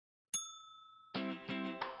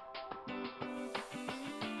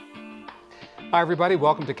Hi everybody,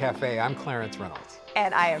 welcome to Cafe. I'm Clarence Reynolds.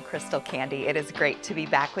 And I am Crystal Candy. It is great to be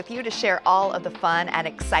back with you to share all of the fun and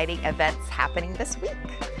exciting events happening this week.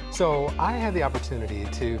 So I had the opportunity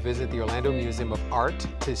to visit the Orlando Museum of Art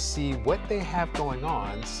to see what they have going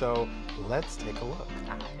on. So let's take a look.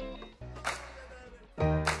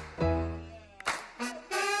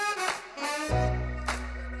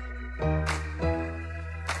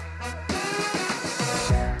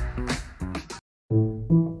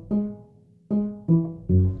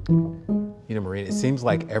 You know, Maureen, it seems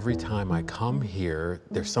like every time I come here,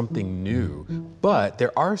 there's something new, but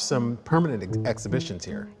there are some permanent exhibitions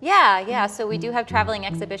here. Yeah, so we do have traveling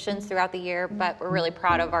exhibitions throughout the year, but we're really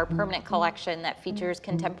proud of our permanent collection that features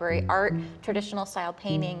contemporary art, traditional style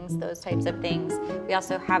paintings, those types of things. We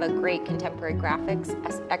also have a great contemporary graphics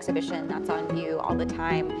exhibition that's on view all the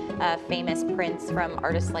time. Famous prints from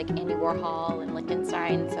artists like Andy Warhol and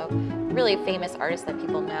Lichtenstein, so really famous artists that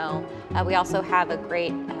people know. We also have a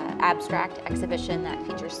great abstract exhibition that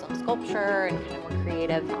features some sculpture and kind of more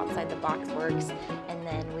creative outside the box works. And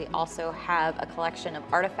then we also have a collection of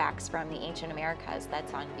artifacts from the ancient Americas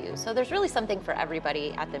that's on view. So there's really something for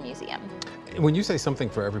everybody at the museum. When you say something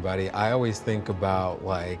for everybody, I always think about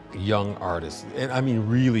like young artists, and I mean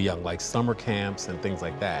really young, like summer camps and things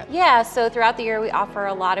like that. Yeah, so throughout the year we offer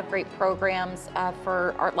a lot of great programs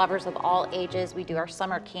for art lovers of all ages. We do our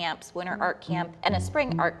summer camps, winter art camp, and a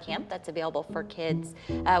spring art camp that's available for kids.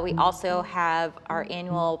 We also have our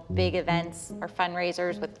annual big events, our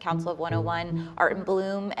fundraisers with Council of 101, Art in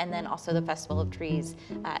Bloom, and then also the Festival of Trees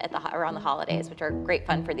around the holidays, which are great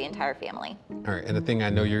fun for the entire family. All right, and the thing I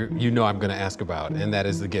know you know I'm going to ask about, and that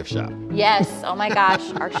is the gift shop. Yes, oh my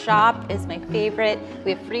gosh, our shop is my favorite.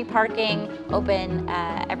 We have free parking, open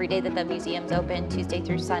every day that the museum's open, Tuesday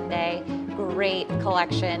through Sunday. Great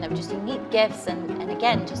collection of just unique gifts, and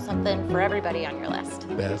again, just something for everybody on your list.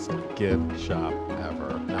 Best gift shop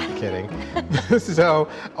ever. No, I'm kidding. So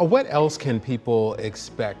what else can people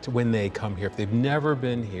expect when they come here? If they've never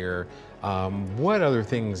been here, what other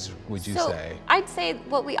things would you say? I'd say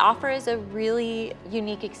what we offer is a really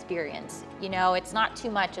unique experience. You know, it's not too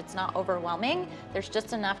much, it's not overwhelming. There's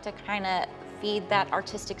just enough to kind of feed that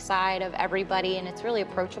artistic side of everybody, and it's really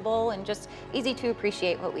approachable and just easy to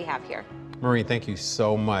appreciate what we have here. Maureen, thank you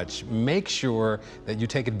so much. Make sure that you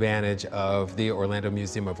take advantage of the Orlando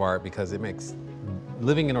Museum of Art because it makes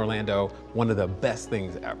living in Orlando one of the best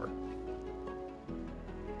things ever.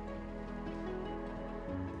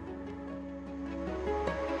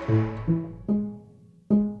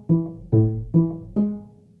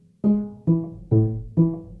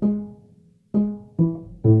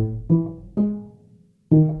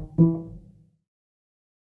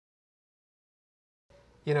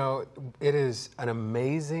 You know, it is an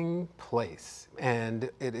amazing place, and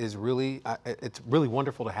it is really, it's really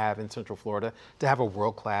wonderful to have in Central Florida, to have a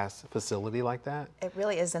world-class facility like that. It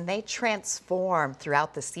really is, and they transform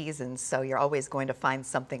throughout the seasons, so you're always going to find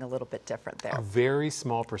something a little bit different there. A very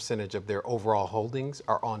small percentage of their overall holdings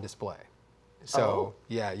are on display. So,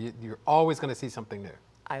 yeah, you're always going to see something new.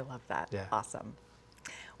 I love that. Yeah. Awesome.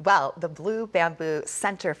 Well, the Blue Bamboo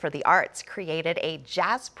Center for the Arts created a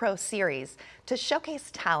Jazz Pro series to showcase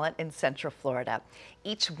talent in Central Florida.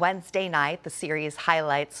 Each Wednesday night, the series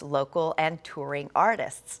highlights local and touring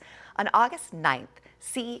artists. On August 9th,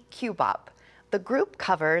 see Cubop. The group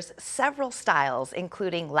covers several styles,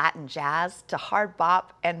 including Latin jazz to hard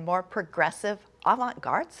bop and more progressive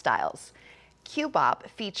avant-garde styles. Cubop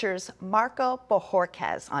features Marco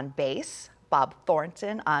Bojorquez on bass, Bob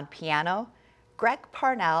Thornton on piano, Greg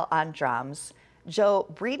Parnell on drums, Joe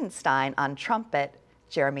Breedenstein on trumpet,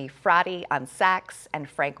 Jeremy Frati on sax, and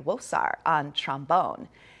Frank Wosar on trombone.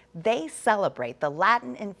 They celebrate the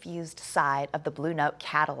Latin-infused side of the Blue Note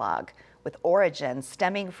catalog, with origins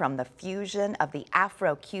stemming from the fusion of the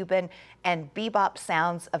Afro-Cuban and bebop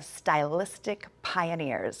sounds of stylistic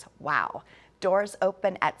pioneers. Wow. Doors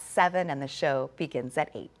open at 7 and the show begins at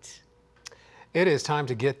 8. It is time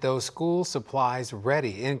to get those school supplies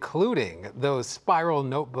ready, including those spiral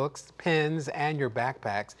notebooks, pens, and your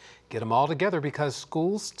backpacks. Get them all together because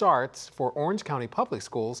school starts for Orange County Public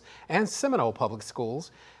Schools and Seminole Public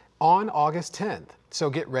Schools on August 10th. So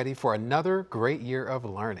get ready for another great year of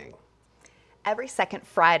learning. Every second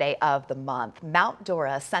Friday of the month, Mount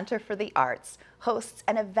Dora Center for the Arts hosts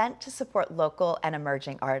an event to support local and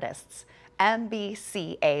emerging artists.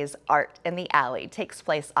 MBCA's Art in the Alley takes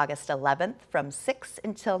place August 11th from 6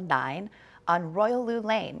 until 9 on Royalou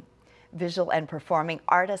Lane. Visual and performing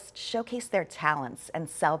artists showcase their talents and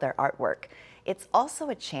sell their artwork. It's also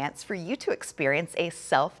a chance for you to experience a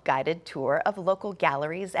self-guided tour of local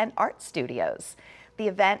galleries and art studios. The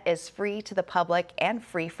event is free to the public and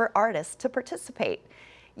free for artists to participate.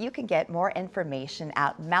 You can get more information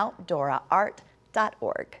at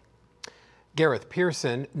mountdoraart.org. Gareth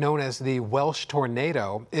Pearson, known as the Welsh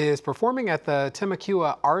Tornado, is performing at the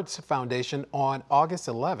Temecula Arts Foundation on August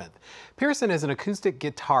 11th. Pearson is an acoustic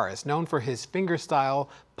guitarist known for his fingerstyle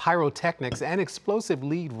pyrotechnics and explosive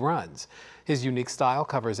lead runs. His unique style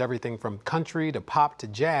covers everything from country to pop to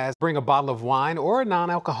jazz. Bring a bottle of wine or a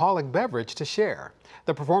non-alcoholic beverage to share.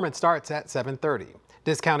 The performance starts at 7:30.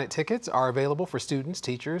 Discounted tickets are available for students,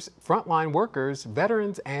 teachers, frontline workers,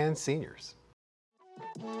 veterans, and seniors.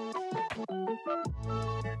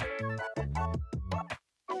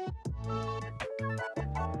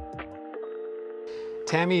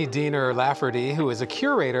 Tammy Diener Lafferty, who is a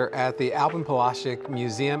curator at the Alvin Polasek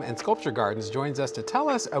Museum and Sculpture Gardens, joins us to tell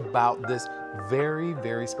us about this very,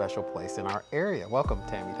 very special place in our area. Welcome,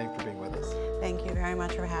 Tammy. Thanks for being with us. Thank you very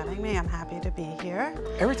much for having me. I'm happy to be here.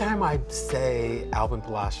 Every time I say Alvin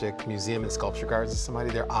Polasek Museum and Sculpture Gardens to somebody,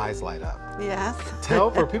 their eyes light up. Yes.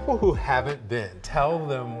 For people who haven't been, tell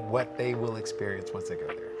them what they will experience once they go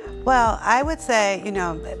there. Well, I would say,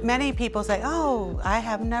 many people say, oh, I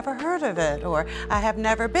have never heard of it, or I have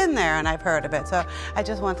never been there and I've heard of it. So I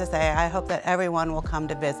just want to say I hope that everyone will come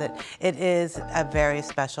to visit. It is a very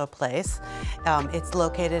special place. It's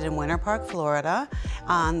located in Winter Park, Florida,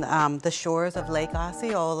 on the shores of Lake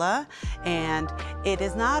Osceola. And it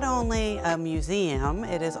is not only a museum,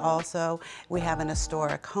 it is also, we have an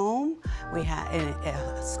historic home. We have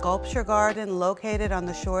a sculpture garden located on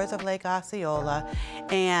the shores of Lake Osceola.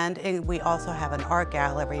 And we also have an art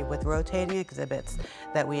gallery with rotating exhibits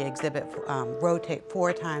that we rotate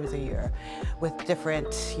 4 times a year with different,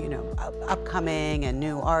 upcoming and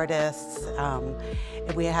new artists.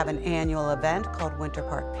 We have an annual event called Winter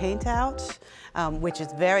Park Paint Out, which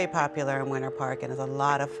is very popular in Winter Park and is a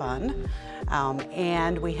lot of fun.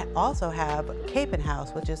 And we also have Capen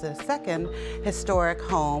House, which is a second historic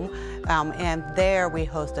home, and there we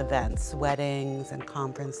host events, weddings and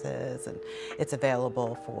conferences, and it's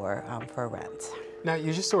available for rent. Now,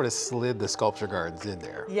 you just sort of slid the Sculpture Gardens in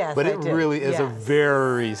there. Yes, but it I did. really is a Yes.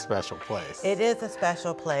 very special place. It is a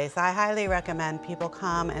special place. I highly recommend people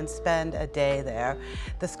come and spend a day there.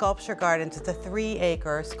 The Sculpture Gardens, it's a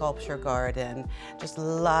 3-acre sculpture garden, just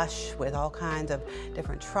lush with all kinds of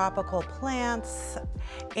different tropical plants.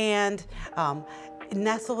 And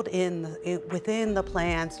nestled within the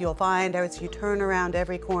plants, you'll find as you turn around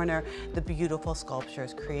every corner, the beautiful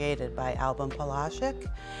sculptures created by Alvin Polasek.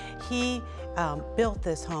 He built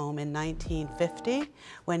this home in 1950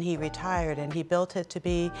 when he retired, and he built it to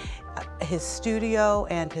be his studio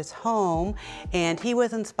and his home, and he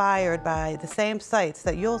was inspired by the same sites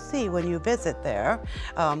that you'll see when you visit there,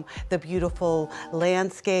 the beautiful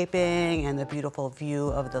landscaping and the beautiful view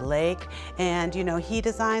of the lake, and he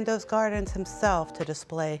designed those gardens himself to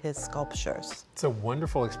display his sculptures. It's a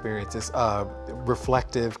wonderful experience. It's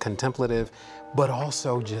reflective, contemplative, but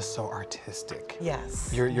also just so artistic.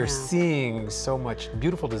 Yes. You're seeing so much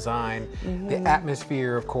beautiful design. Mm-hmm. The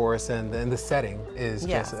atmosphere, of course, and the setting is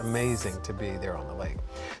just amazing to be there on the lake.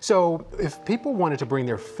 So if people wanted to bring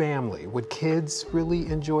their family, would kids really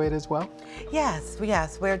enjoy it as well? Yes,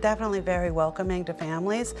 we're definitely very welcoming to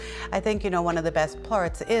families. I think, one of the best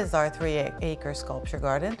parts is our 3-acre sculpture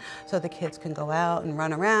garden, so the kids can go out and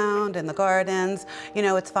run around in the gardens.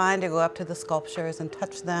 It's fine to go up to the sculptures and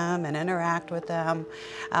touch them and interact with them.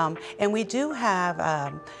 And we do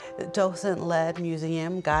have docent-led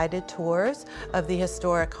museum guided tours of the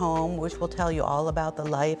historic home, which will tell you all about the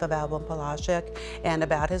life of Alvin Polasek and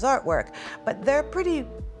about his artwork. But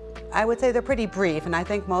I would say they're pretty brief, and I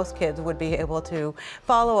think most kids would be able to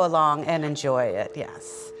follow along and enjoy it,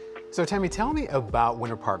 yes. So Tammy, tell me about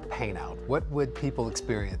Winter Park Paint Out. What would people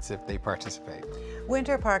experience if they participate?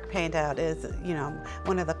 Winter Park Paint Out is,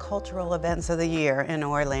 one of the cultural events of the year in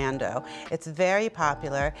Orlando. It's very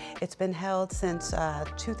popular. It's been held since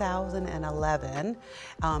 2011,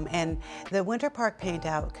 and the Winter Park Paint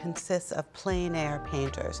Out consists of plein air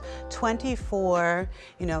painters. 24,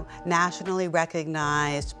 nationally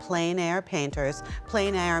recognized plein air painters.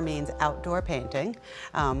 Plein air means outdoor painting.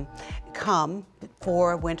 Come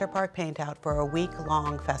for Winter Park Paint Out for a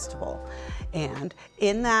week-long festival. And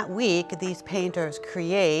in that week, these painters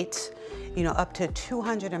create, up to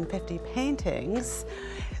 250 paintings.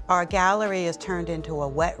 Our gallery is turned into a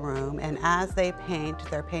wet room, and as they paint,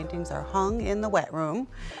 their paintings are hung in the wet room.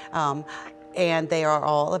 And they are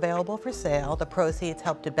all available for sale. The proceeds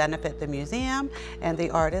help to benefit the museum and the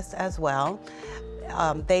artists as well.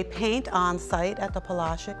 They paint on site at the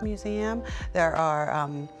Polasek Museum.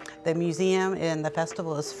 The museum and the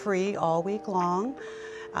festival is free all week long.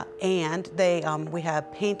 And we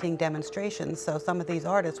have painting demonstrations. So some of these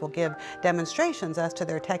artists will give demonstrations as to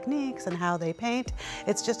their techniques and how they paint.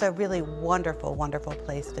 It's just a really wonderful, wonderful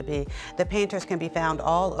place to be. The painters can be found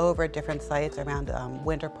all over different sites around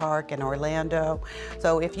Winter Park and Orlando.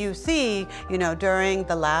 So if you see, during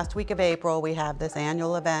the last week of April, we have this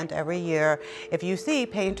annual event every year. If you see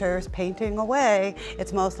painters painting away,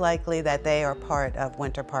 it's most likely that they are part of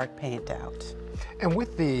Winter Park Paint Out. And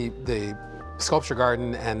with the Sculpture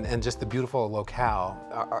Garden and just the beautiful locale,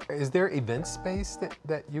 is there event space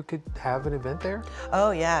that you could have an event there?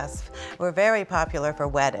 Oh yes, we're very popular for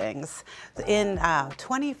weddings. In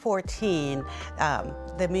 2014,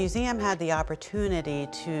 the museum had the opportunity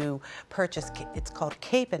to purchase, it's called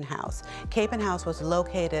Capon House. Capon House was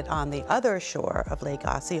located on the other shore of Lake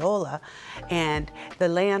Osceola, and the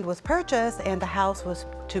land was purchased and the house was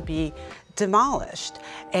to be demolished.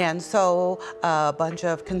 And so a bunch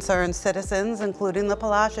of concerned citizens, including the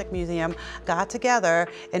Polasek Museum, got together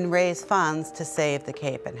and raised funds to save the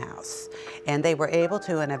Capon House. And they were able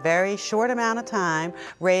to, in a very short amount of time,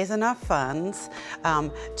 raise enough funds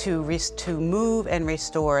to move and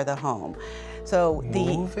restore the home. So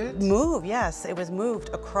yes, it was moved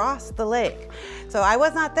across the lake. So I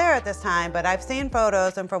was not there at this time, but I've seen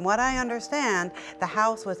photos, and from what I understand, the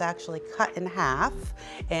house was actually cut in half,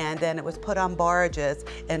 and then it was put on barges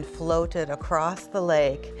and floated across the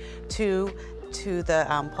lake to the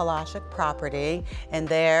Polasek property, and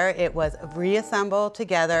there it was reassembled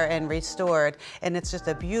together and restored, and it's just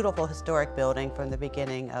a beautiful historic building from the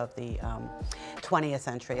beginning of the 20th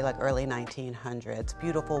century, like early 1900s.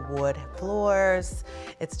 Beautiful wood floors.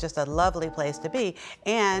 It's just a lovely place to be,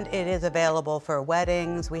 and it is available for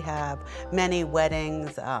weddings. We have many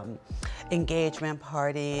weddings, engagement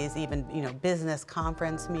parties, even business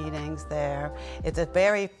conference meetings there. It's a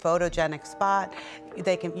very photogenic spot.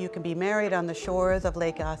 You can be married on the shores of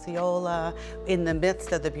Lake Osceola in the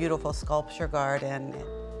midst of the beautiful Sculpture Garden.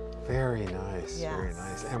 Very nice, yes. Very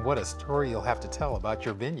nice. And what a story you'll have to tell about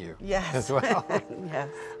your venue yes. as well. Yes.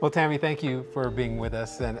 Well, Tammy, thank you for being with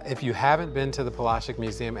us. And if you haven't been to the Polasek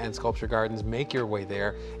Museum and Sculpture Gardens, make your way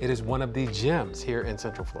there. It is one of the gems here in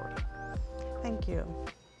Central Florida. Thank you.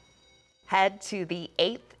 Head to the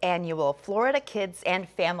 8th annual Florida Kids and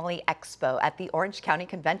Family Expo at the Orange County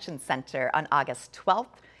Convention Center on August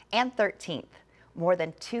 12th and 13th. More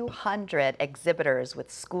than 200 exhibitors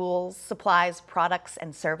with schools, supplies, products,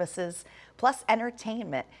 and services, plus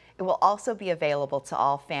entertainment. It will also be available to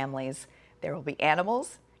all families. There will be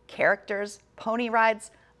animals, characters, pony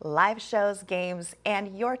rides, live shows, games,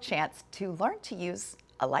 and your chance to learn to use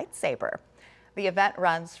a lightsaber. The event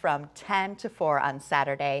runs from 10 to 4 on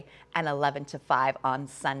Saturday and 11 to 5 on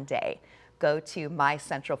Sunday. Go to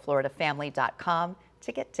mycentralfloridafamily.com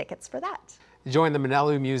to get tickets for that. Join the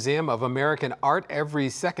Manello Museum of American Art every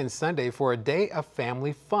second Sunday for a day of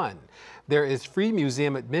family fun. There is free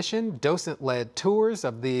museum admission, docent-led tours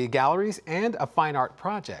of the galleries, and a fine art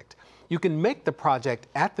project. You can make the project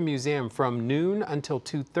at the museum from noon until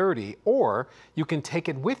 2:30, or you can take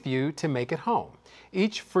it with you to make it home.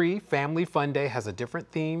 Each free family fun day has a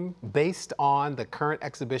different theme based on the current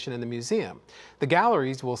exhibition in the museum. The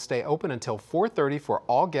galleries will stay open until 4:30 for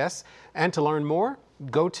all guests, and to learn more,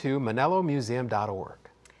 go to manellomuseum.org.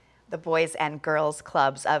 The Boys and Girls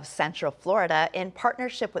Clubs of Central Florida, in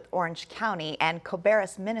partnership with Orange County and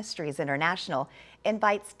Cobaris Ministries International,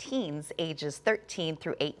 invites teens ages 13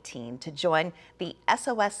 through 18 to join the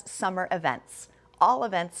SOS Summer Events. All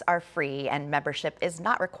events are free and membership is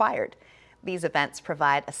not required. These events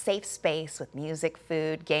provide a safe space with music,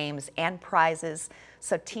 food, games, and prizes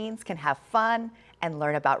so teens can have fun and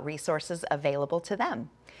learn about resources available to them.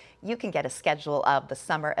 You can get a schedule of the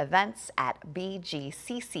summer events at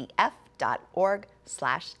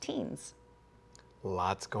bgccf.org/teens.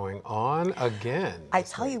 Lots going on again. I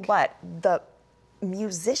tell you what, the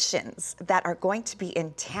musicians that are going to be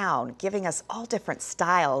in town giving us all different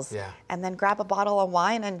styles, and then grab a bottle of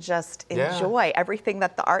wine and just enjoy everything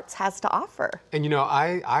that the arts has to offer. And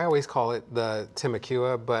I always call it the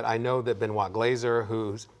Timucua, but I know that Benoit Glazer,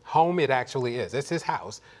 whose home it actually is, it's his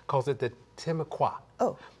house, calls it the Timucua.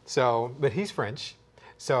 Oh. So, but he's French,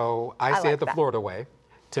 so I say like it the that. Florida way,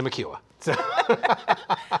 Timucua. So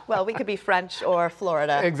Well, we could be French or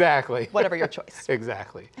Florida. Exactly. Whatever your choice.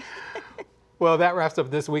 Exactly. Well, that wraps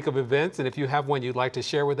up this week of events, and if you have one you'd like to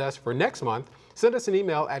share with us for next month, send us an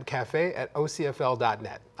email at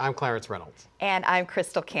cafe@ocfl.net. I'm Clarence Reynolds. And I'm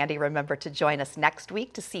Crystal Candy. Remember to join us next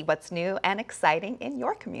week to see what's new and exciting in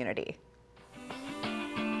your community.